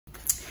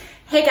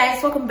Hey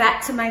guys, welcome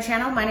back to my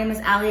channel. My name is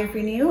Allie if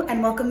you're new,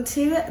 and welcome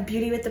to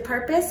Beauty with a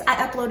Purpose.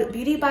 I upload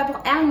beauty,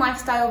 Bible, and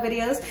lifestyle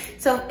videos.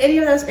 So if any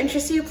of those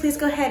interest you, please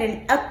go ahead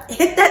and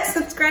hit that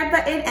subscribe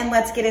button and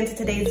let's get into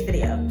today's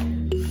video.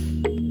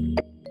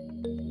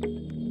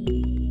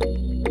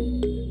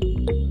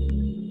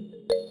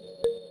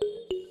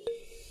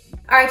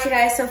 All right, you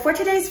guys, so for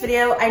today's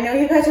video, I know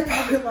you guys are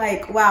probably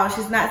like, wow,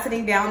 she's not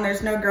sitting down,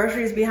 there's no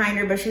groceries behind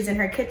her, but she's in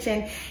her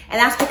kitchen. And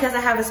that's because I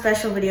have a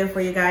special video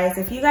for you guys.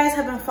 If you guys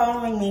have been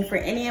following me for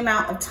any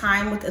amount of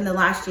time within the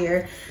last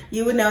year,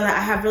 you would know that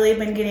I have really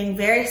been getting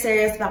very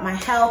serious about my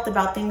health,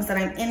 about things that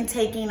I'm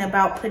intaking,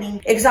 about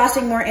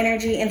exhausting more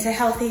energy into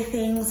healthy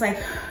things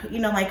like, you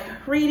know, like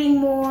reading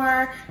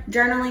more,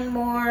 journaling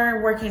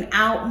more, working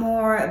out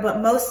more.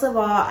 But most of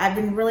all, I've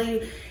been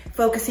really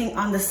focusing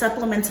on the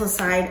supplemental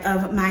side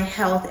of my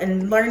health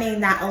and learning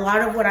that a lot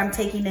of what I'm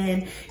taking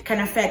in can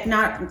affect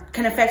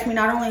me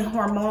not only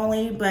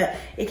hormonally, but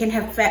it can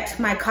affect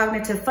my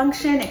cognitive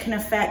function. It can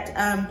affect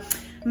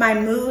my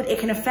mood. It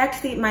can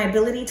affect my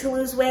ability to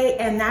lose weight.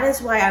 And that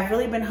is why I've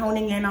really been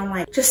honing in on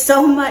like just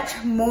so much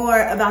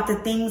more about the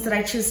things that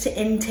I choose to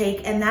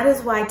intake. And that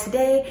is why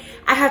today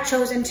I have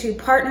chosen to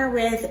partner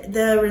with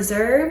The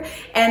Reserve.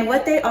 And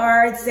what they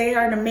are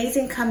an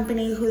amazing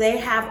company who they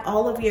have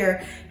all of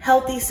your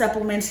healthy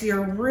supplements,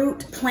 your root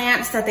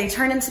plants that they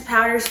turn into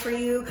powders for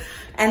you,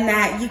 and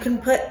that you can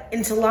put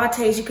into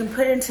lattes, you can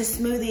put into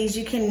smoothies,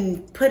 you can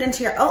put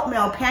into your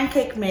oatmeal,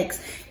 pancake mix,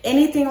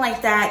 anything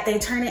like that. They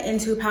turn it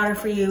into powder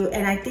for you.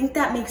 And I think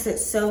that makes it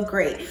so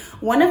great.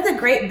 One of the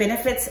great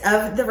benefits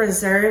of The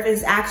Reserve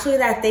is actually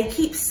that they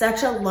keep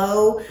such a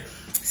low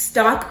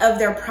stock of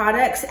their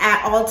products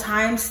at all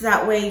times, so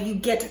that way you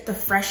get the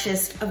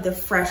freshest of the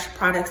fresh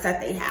products that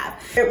they have.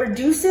 It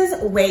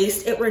reduces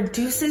waste, it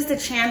reduces the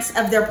chance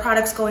of their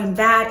products going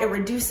bad, it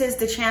reduces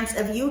the chance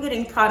of you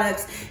getting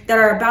products that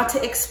are about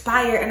to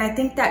expire. And I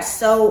think that's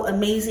so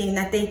amazing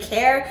that they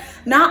care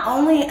not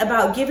only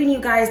about giving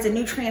you guys the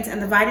nutrients and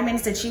the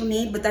vitamins that you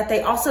need, but that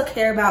they also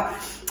care about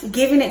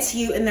giving it to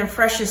you in their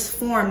freshest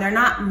form. They're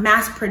not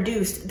mass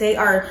produced, they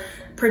are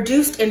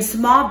produced in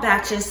small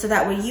batches, so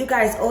that way you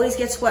guys always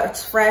get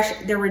what's fresh.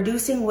 They're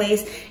reducing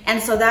waste,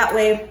 and so that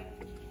way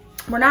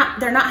they're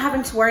not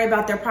having to worry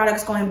about their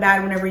products going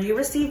bad whenever you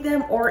receive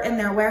them or in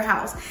their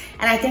warehouse.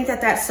 And I think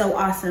that that's so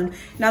awesome.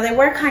 Now they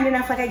were kind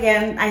enough, like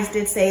again, I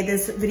did say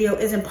this video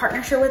is in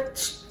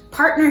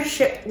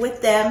partnership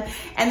with them,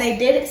 and they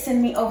did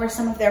send me over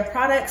some of their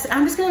products.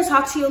 I'm just going to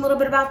talk to you a little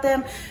bit about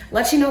them,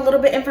 let you know a little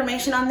bit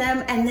information on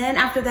them, and then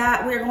after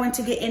that we're going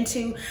to get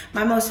into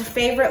my most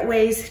favorite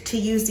ways to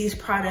use these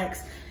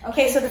products.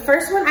 Okay, so the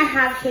first one I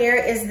have here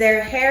is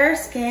their hair,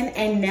 skin,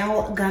 and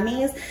nail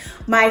gummies.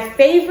 My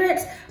favorite,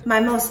 my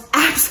most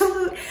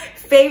absolute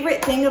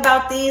favorite thing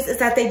about these is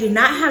that they do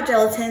not have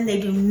gelatin,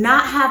 they do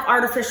not have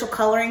artificial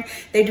coloring,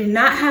 they do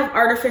not have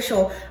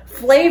artificial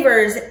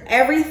flavors.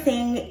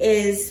 Everything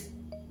is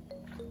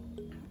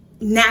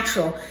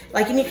natural.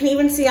 Like, and you can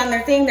even see on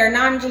their thing, they're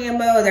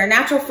non-GMO, they're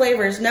natural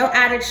flavors, no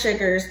added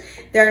sugars,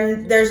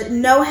 there's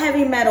no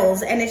heavy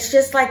metals, and it's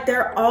just like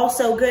they're all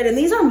so good. And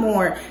these are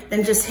more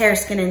than just hair,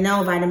 skin, and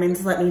nail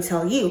vitamins, let me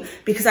tell you,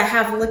 because I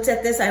have looked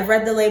at this, I've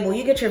read the label.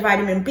 You get your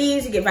vitamin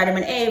B's, you get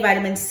vitamin A,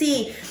 vitamin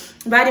C,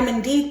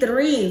 vitamin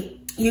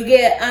D3, you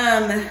get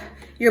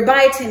your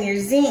biotin, your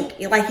zinc,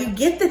 like you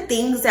get the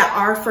things that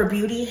are for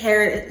beauty,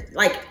 hair,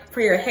 like for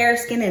your hair,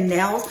 skin, and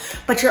nails,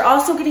 but you're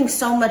also getting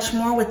so much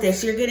more with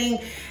this. You're getting,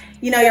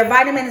 you know, your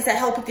vitamins that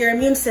help with your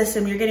immune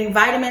system. You're getting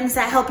vitamins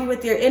that help you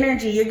with your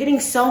energy. You're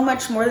getting so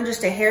much more than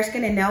just a hair,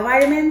 skin, and nail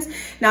vitamins.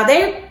 Now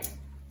they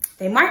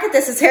market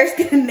this as hair,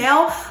 skin, and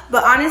nail,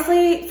 but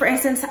honestly, for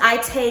instance, I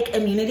take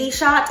immunity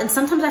shots, and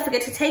sometimes I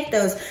forget to take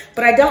those,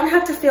 but I don't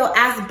have to feel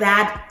as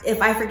bad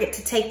if I forget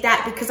to take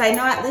that, because I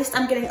know at least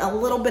I'm getting a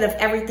little bit of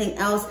everything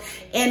else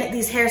in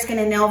these hair, skin,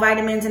 and nail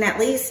vitamins, and at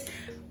least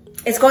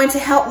it's going to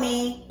help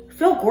me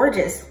feel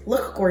gorgeous,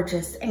 look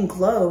gorgeous, and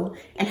glow,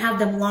 and have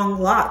them long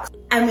locks.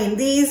 I mean,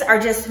 these are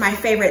just my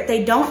favorite.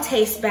 They don't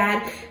taste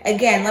bad.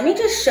 Again, let me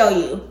just show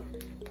you.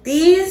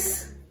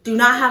 These do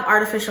not have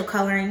artificial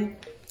coloring.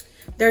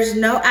 There's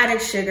no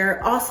added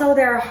sugar. Also,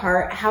 they're a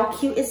heart. How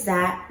cute is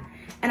that?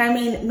 And I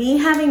mean, me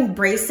having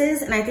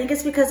braces, and I think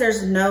it's because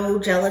there's no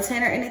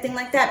gelatin or anything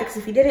like that, because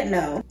if you didn't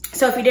know,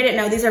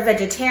 these are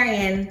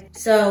vegetarian.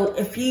 So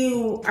if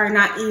you are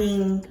not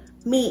eating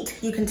meat,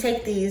 you can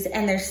take these,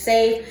 and they're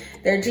safe,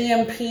 they're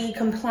GMP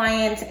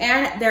compliant,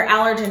 and they're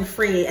allergen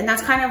free. And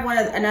that's kind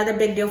of another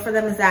big deal for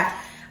them, is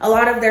that a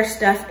lot of their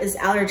stuff is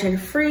allergen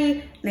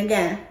free. And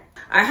again,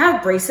 I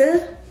have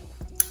braces,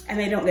 and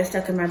they don't get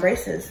stuck in my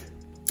braces.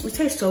 It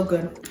tastes so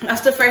good.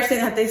 That's the first thing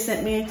that they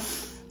sent me.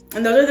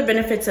 And those are the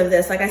benefits of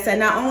this. Like I said,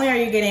 not only are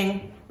you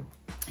getting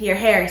your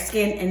hair,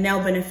 skin, and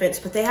nail benefits,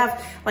 but they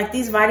have, like,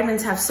 these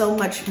vitamins have so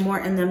much more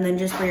in them than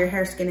just for your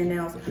hair, skin, and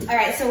nails. All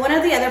right, so one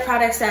of the other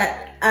products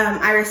that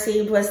I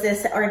received was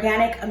this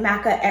organic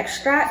maca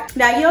extract.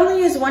 Now, you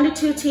only use 1 to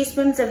 2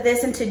 teaspoons of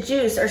this into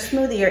juice or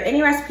smoothie or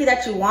any recipe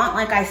that you want.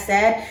 Like I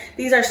said,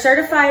 these are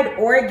certified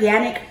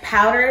organic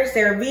powders.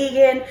 They're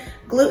vegan,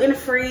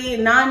 gluten-free,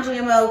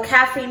 non-GMO,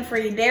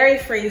 caffeine-free,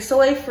 dairy-free,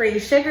 soy-free,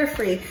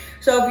 sugar-free.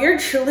 So if you're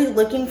truly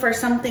looking for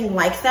something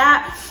like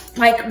that,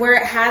 like where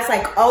it has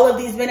like all of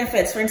these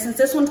benefits, for instance,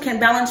 this one can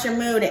balance your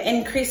mood, it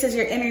increases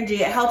your energy,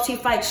 it helps you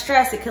fight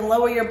stress, it can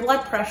lower your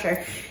blood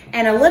pressure.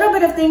 And a little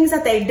bit of things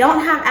that they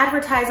don't have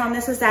advertised on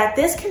this is that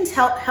this can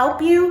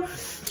help you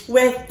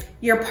with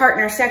your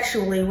partner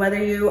sexually,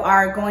 whether you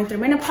are going through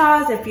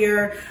menopause, if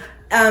you're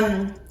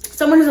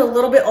someone who's a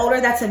little bit older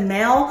that's a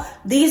male,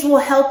 these will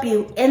help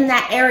you in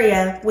that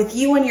area with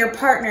you and your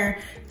partner.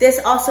 This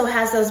also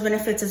has those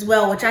benefits as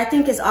well, which I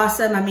think is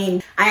awesome. I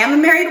mean, I am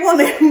a married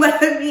woman,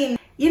 but I mean,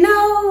 you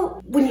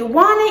know, when you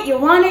want it, you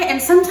want it.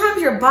 And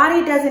sometimes your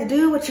body doesn't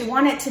do what you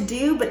want it to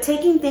do, but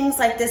taking things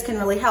like this can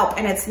really help.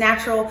 And it's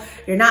natural.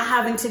 You're not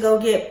having to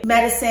go get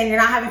medicine. You're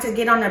not having to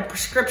get on a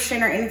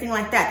prescription or anything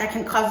like that. That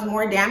can cause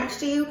more damage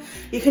to you.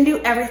 You can do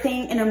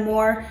everything in a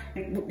more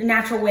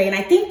natural way. And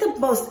I think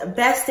the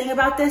best thing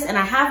about this, and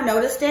I have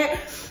noticed it,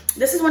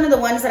 this is one of the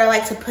ones that I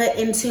like to put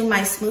into my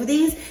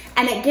smoothies,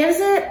 and it gives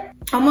it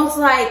almost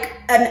like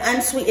an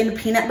unsweetened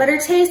peanut butter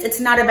taste.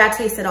 It's not a bad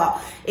taste at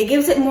all. It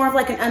gives it more of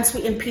like an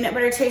unsweetened peanut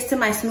butter taste to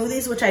my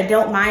smoothies, which I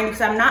don't mind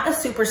because I'm not a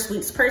super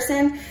sweets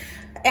person.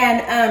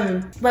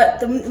 And but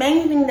the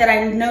main thing that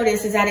I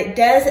noticed is that it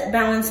does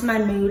balance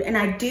my mood, and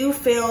I do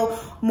feel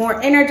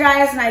more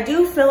energized, and I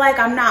do feel like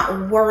I'm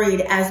not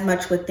worried as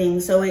much with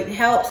things. So it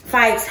helps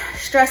fight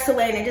stress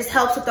away, and it just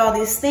helps with all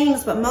these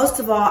things. But most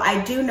of all,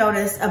 I do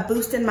notice a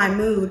boost in my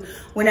mood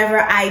whenever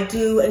I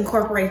do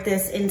incorporate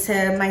this into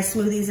my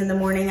smoothies in the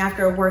morning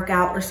after a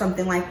workout or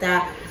something like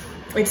that.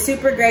 It's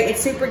super great, it's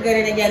super good.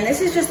 And again,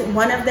 this is just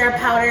one of their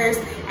powders,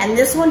 and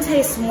this one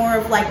tastes more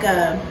of like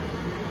a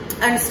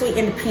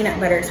unsweetened peanut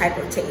butter type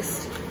of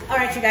taste. All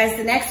right, you guys,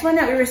 the next one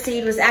that we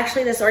received was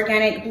actually this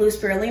organic blue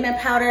spirulina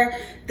powder.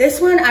 This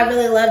one I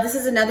really love. This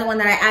is another one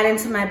that I add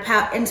into my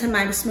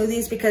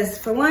smoothies because,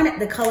 for one,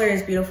 the color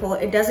is beautiful.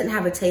 It doesn't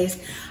have a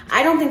taste.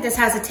 I don't think this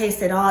has a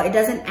taste at all. It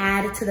doesn't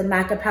add to the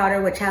maca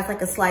powder, which has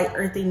like a slight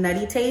earthy,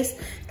 nutty taste.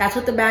 That's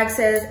what the bag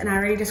says, and I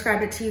already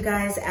described it to you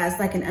guys as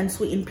like an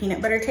unsweetened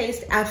peanut butter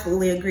taste.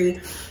 Absolutely agree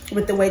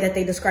with the way that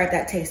they describe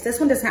that taste. This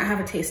one does not have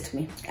a taste to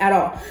me at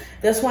all.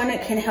 This one,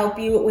 it can help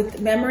you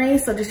with memory,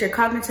 so just your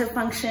cognitive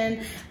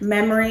function,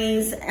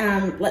 memories,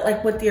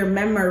 like with your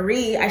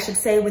memory, I should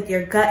say, with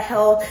your gut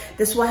health.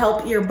 This will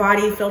help your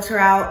body filter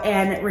out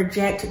and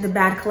reject the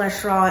bad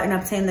cholesterol and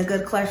obtain the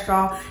good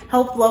cholesterol,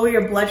 help lower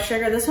your blood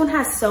sugar. This one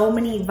has so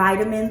many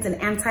vitamins and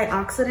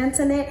antioxidants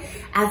in it,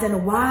 as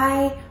in,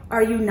 why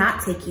are you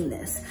not taking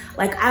this?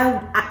 Like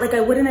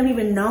I wouldn't have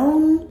even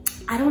known.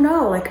 I don't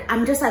know, like,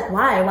 I'm just like,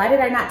 why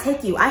did I not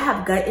take you? I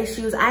have gut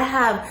issues. I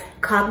have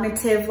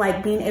cognitive,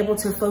 like being able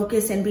to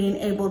focus and being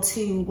able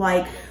to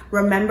like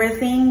remember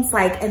things,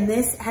 like, and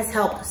this has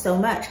helped so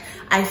much.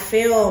 I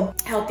feel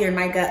healthier in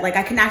my gut. Like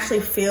I can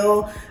actually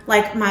feel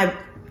like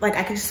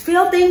I can just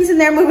feel things in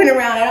there moving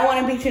around. I don't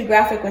want to be too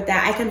graphic with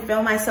that. I can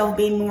feel myself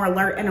being more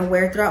alert and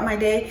aware throughout my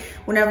day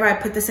whenever I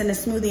put this in a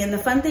smoothie. And the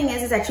fun thing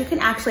is that you can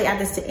actually add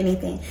this to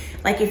anything.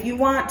 Like if you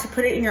want to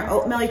put it in your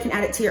oatmeal, you can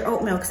add it to your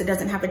oatmeal because it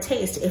doesn't have a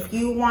taste. If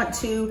you want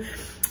to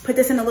put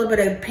this in a little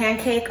bit of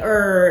pancake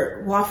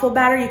or waffle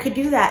batter, you could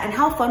do that. And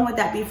how fun would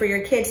that be for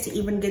your kids to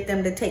even get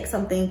them to take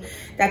something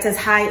that's as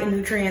high in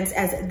nutrients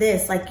as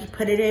this? Like you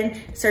put it in,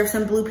 serve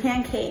some blue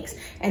pancakes.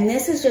 And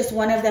this is just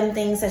one of them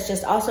things that's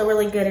just also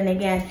really good. And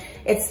again,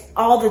 it's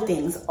all the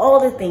things,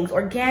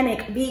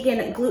 organic,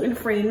 vegan,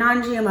 gluten-free,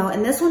 non-GMO.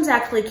 And this one's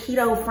actually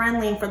keto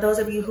friendly for those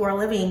of you who are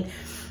living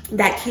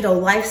that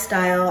keto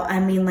lifestyle. I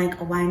mean, like,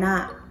 why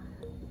not?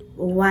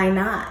 Why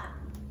not?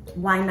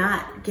 Why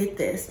not get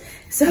this?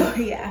 So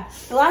yeah,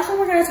 the last one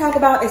we're going to talk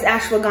about is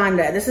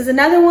ashwagandha. This is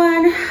another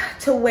one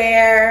to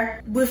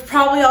where we've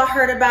probably all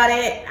heard about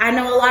it. I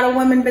know a lot of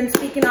women been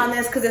speaking on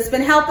this because it's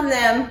been helping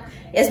them.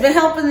 It's been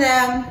helping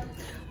them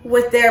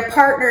with their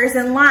partners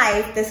in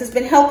life. This has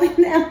been helping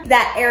them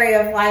that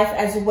area of life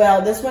as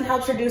well. This one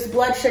helps reduce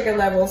blood sugar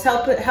levels.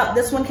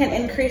 This one can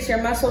increase your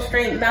muscle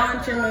strength,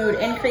 balance your mood,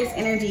 increase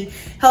energy,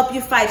 help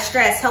you fight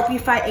stress, help you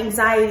fight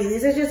anxiety.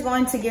 These are just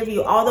going to give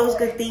you all those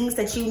good things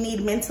that you need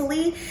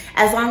mentally,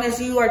 as long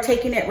as you are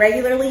taking it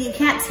regularly. You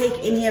can't take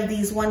any of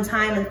these one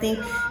time and think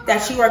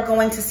that you are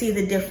going to see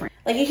the difference.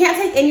 Like you can't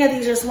take any of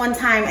these just one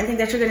time and think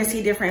that you're gonna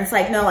see difference.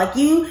 Like no, like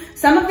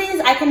some of these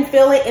I can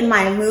feel it in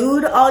my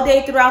mood all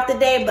day throughout the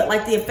day, but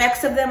like the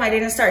effects of them, I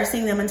didn't start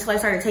seeing them until I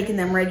started taking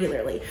them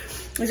regularly.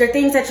 These are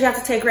things that you have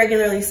to take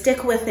regularly,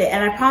 stick with it.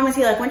 And I promise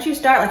you, like once you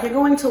start, like you're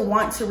going to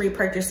want to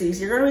repurchase these.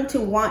 You're going to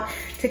want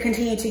to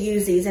continue to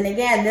use these. And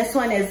again, this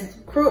one is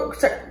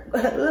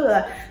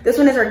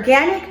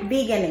organic,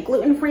 vegan,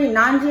 gluten-free,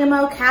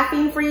 non-GMO,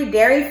 caffeine-free,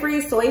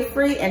 dairy-free,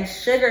 soy-free, and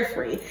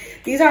sugar-free.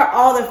 These are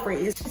all the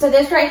frees. So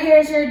this right here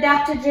is your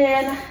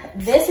adaptogen.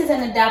 This is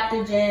an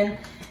adaptogen.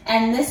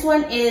 And this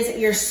one is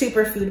your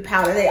superfood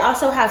powder. They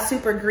also have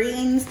super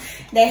greens.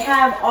 They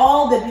have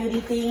all the beauty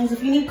things.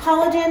 If you need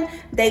collagen,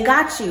 they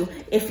got you.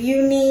 If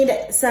you need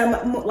some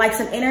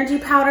energy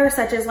powder,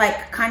 such as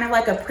kind of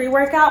like a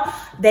pre-workout,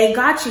 they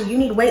got you. You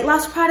need weight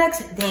loss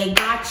products, they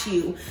got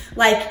you.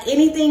 Like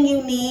anything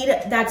you need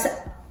that's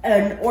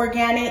an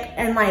organic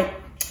and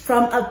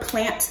from a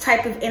plant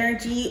type of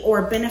energy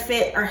or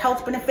benefit or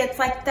health benefits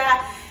like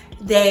that,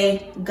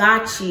 they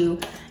got you.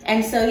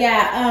 And so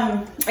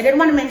yeah, I did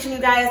want to mention, you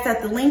guys,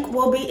 that the link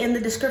will be in the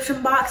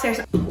description box.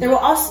 There will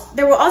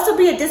also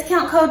be a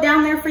discount code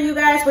down there for you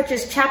guys, which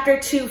is chapter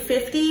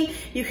 250.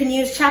 You can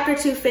use chapter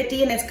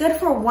 250 and it's good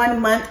for 1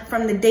 month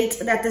from the date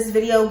that this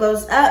video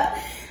goes up.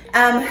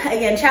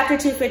 Again, chapter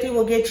 250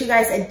 will get you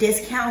guys a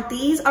discount.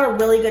 These are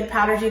really good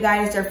powders, you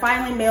guys. They're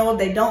finely milled.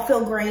 They don't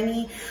feel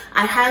grainy.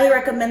 I highly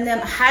recommend them.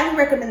 Highly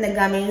recommend the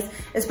gummies,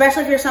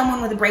 especially if you're someone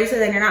with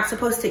braces and you're not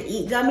supposed to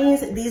eat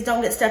gummies. These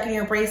don't get stuck in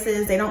your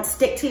braces. They don't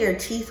stick to your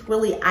teeth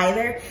really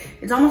either.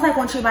 It's almost like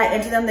once you bite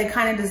into them, they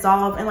kind of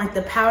dissolve, and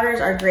the powders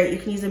are great. You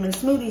can use them in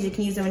smoothies. You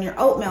can use them in your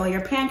oatmeal,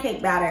 your pancake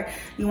batter.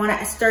 You want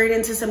to stir it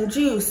into some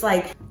juice,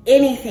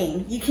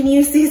 anything. You can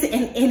use these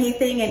in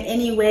anything in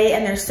any way,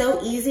 and they're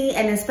so easy.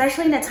 And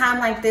especially in a time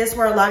like this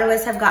where a lot of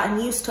us have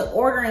gotten used to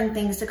ordering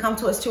things to come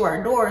to us to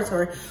our doors,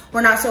 or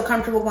we're not so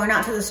comfortable going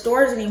out to the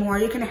stores anymore,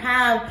 you can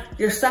have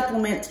your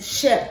supplements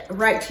shipped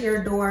right to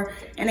your door.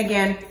 And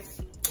again,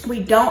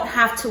 we don't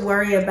have to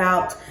worry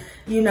about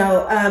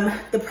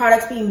the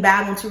products being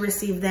bad once we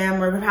receive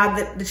them, or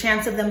have the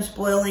chance of them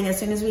spoiling as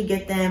soon as we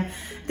get them.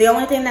 The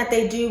only thing that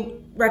they do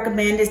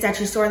recommend is that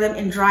you store them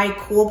in dry,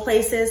 cool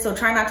places. So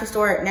try not to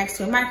store it next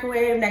to a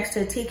microwave, next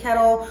to a tea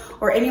kettle,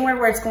 or anywhere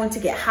where it's going to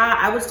get hot.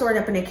 I would store it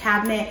up in a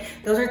cabinet.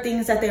 Those are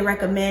things that they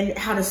recommend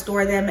how to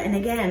store them. And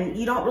again,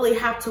 you don't really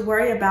have to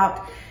worry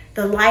about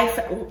the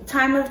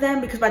lifetime of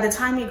them, because by the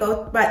time you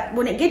go, but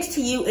when it gets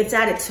to you, it's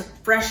at its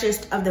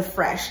freshest of the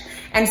fresh.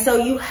 And so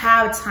you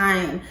have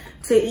time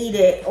to eat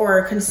it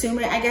or consume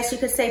it, I guess you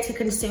could say, to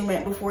consume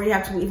it before you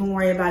have to even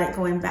worry about it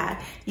going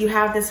bad. You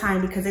have the time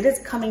because it is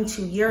coming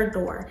to your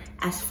door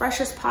as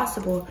fresh as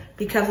possible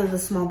because of the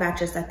small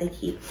batches that they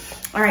keep.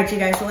 All right, you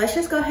guys, so let's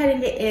just go ahead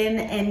and get in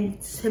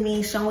and to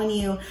me showing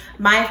you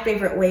my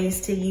favorite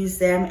ways to use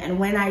them and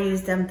when I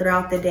use them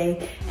throughout the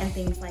day and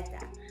things like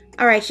that.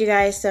 All right, you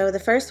guys, so the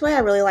first way I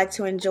really like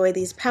to enjoy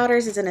these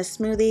powders is in a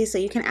smoothie. So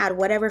you can add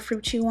whatever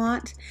fruit you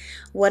want,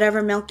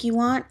 whatever milk you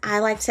want. I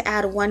like to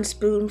add 1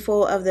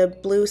 spoonful of the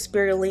blue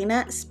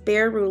spirulina,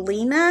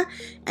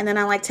 and then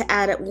I like to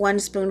add 1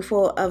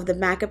 spoonful of the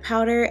maca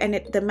powder. And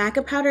the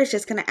maca powder is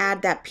just gonna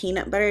add that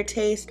peanut butter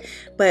taste,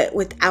 but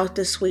without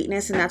the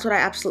sweetness, and that's what I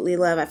absolutely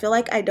love. I feel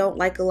like I don't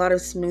like a lot of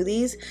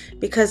smoothies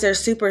because they're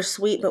super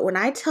sweet, but when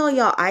I tell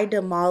y'all I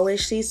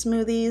demolish these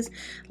smoothies,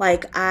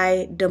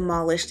 I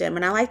demolish them.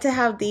 And I like to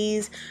have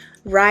these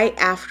right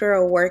after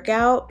a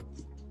workout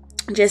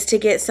just to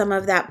get some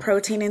of that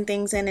protein and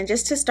things in and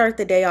just to start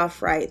the day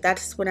off right.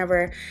 That's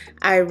whenever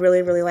I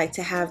really like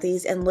to have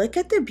these. And look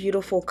at the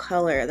beautiful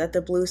color that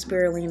the blue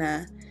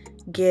spirulina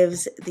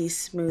gives these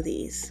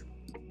smoothies.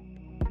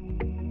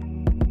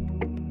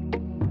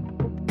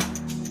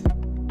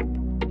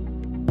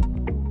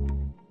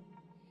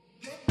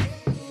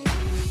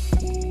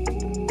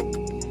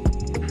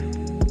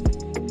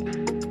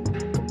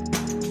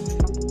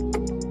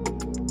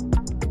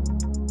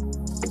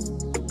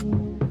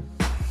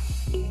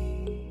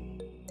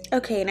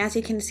 Okay, and as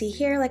you can see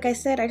here, like I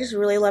said, I just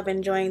really love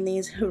enjoying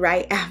these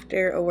right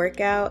after a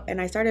workout,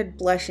 and I started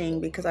blushing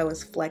because I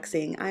was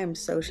flexing. I am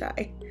so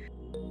shy.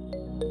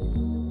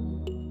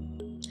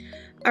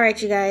 All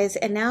right, you guys,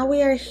 and now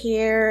we are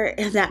here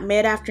in that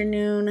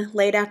mid-afternoon,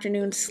 late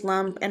afternoon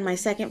slump, and my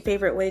second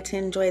favorite way to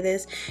enjoy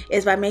this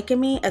is by making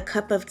me a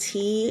cup of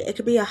tea. It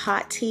could be a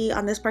hot tea.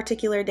 On this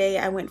particular day,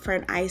 I went for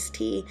an iced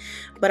tea,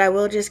 but I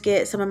will just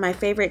get some of my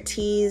favorite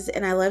teas,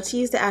 and I love to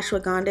use the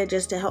ashwagandha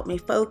just to help me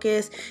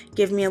focus,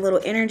 give me a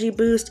little energy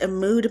boost, a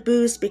mood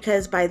boost,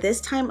 because by this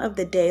time of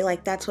the day,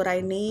 that's what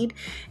I need.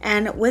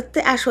 And with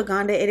the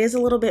ashwagandha, it is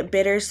a little bit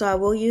bitter, so I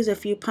will use a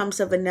few pumps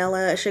of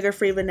vanilla,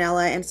 sugar-free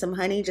vanilla, and some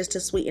honey just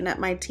to sweeten up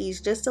my teas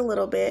just a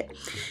little bit.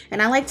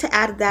 And I like to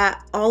add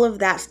all of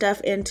that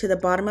stuff into the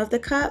bottom of the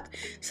cup,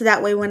 so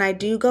that way when I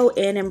do go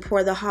in and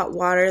pour the hot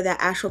water, that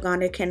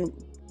ashwagandha can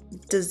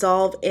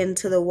dissolve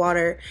into the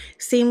water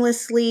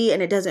seamlessly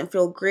and it doesn't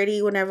feel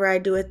gritty whenever I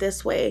do it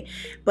this way.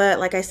 But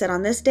like I said,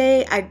 on this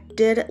day I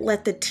did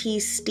let the tea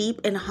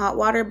steep in hot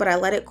water, but I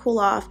let it cool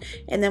off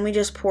and then we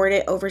just poured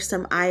it over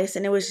some ice,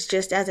 and it was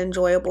just as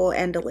enjoyable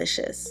and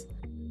delicious.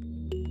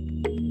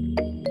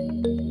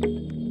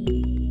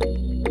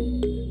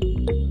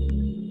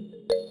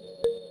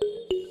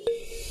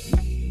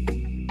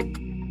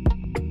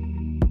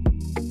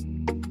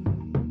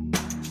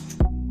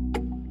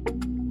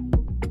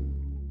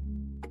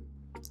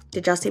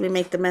 Did y'all see me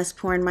make the mess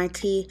pouring my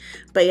tea?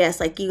 But yes,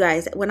 you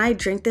guys, when I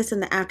drink this in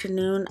the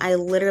afternoon, I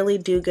literally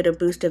do get a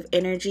boost of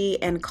energy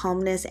and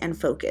calmness and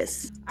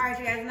focus. All right,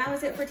 you guys, and that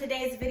was it for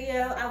today's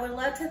video. I would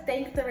love to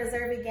thank The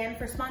Reserve again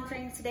for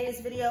sponsoring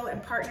today's video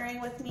and partnering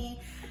with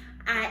me.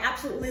 I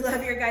absolutely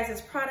love your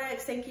guys'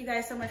 products. Thank you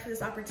guys so much for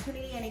this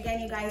opportunity. And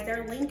again, you guys,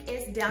 their link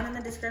is down in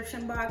the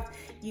description box.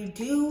 You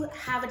do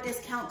have a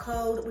discount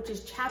code, which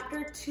is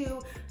chapter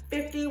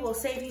 250 will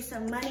save you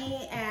some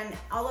money, and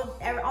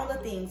all the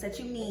things that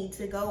you need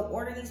to go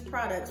order these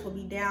products will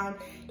be down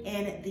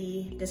in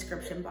the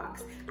description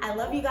box. I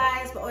love you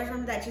guys, but always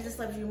remember that Jesus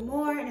loves you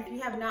more. And if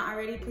you have not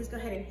already, please go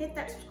ahead and hit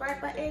that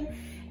subscribe button.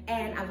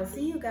 And I will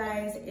see you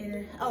guys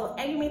in, oh,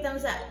 and give me a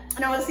thumbs up.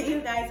 And I will see you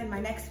guys in my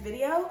next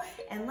video.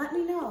 And let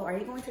me know, are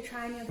you going to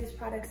try any of these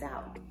products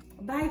out?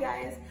 Bye,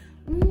 guys.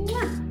 Mwah!